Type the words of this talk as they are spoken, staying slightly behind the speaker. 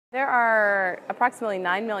There are approximately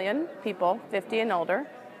 9 million people, 50 and older,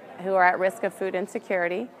 who are at risk of food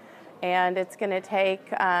insecurity, and it's going to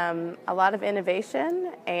take a lot of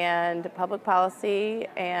innovation and public policy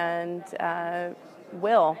and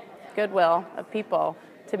goodwill of people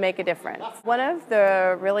to make a difference. One of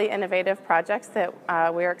the really innovative projects that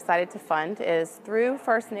we're excited to fund is through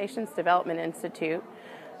First Nations Development Institute.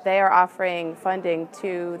 They are offering funding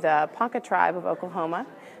to the Ponca tribe of Oklahoma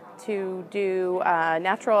to do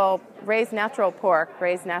raise natural pork,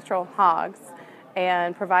 raise natural hogs,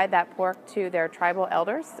 and provide that pork to their tribal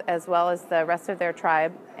elders as well as the rest of their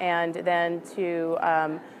tribe, and then to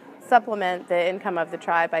supplement the income of the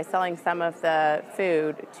tribe by selling some of the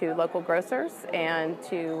food to local grocers and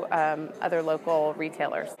to other local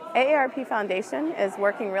retailers. AARP Foundation is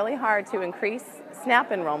working really hard to increase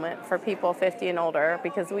SNAP enrollment for people 50 and older,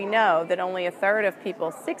 because we know that only a third of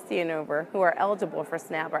people 60 and over who are eligible for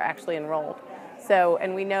SNAP are actually enrolled.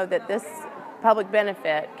 And we know that this public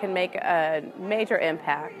benefit can make a major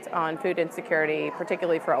impact on food insecurity,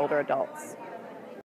 particularly for older adults.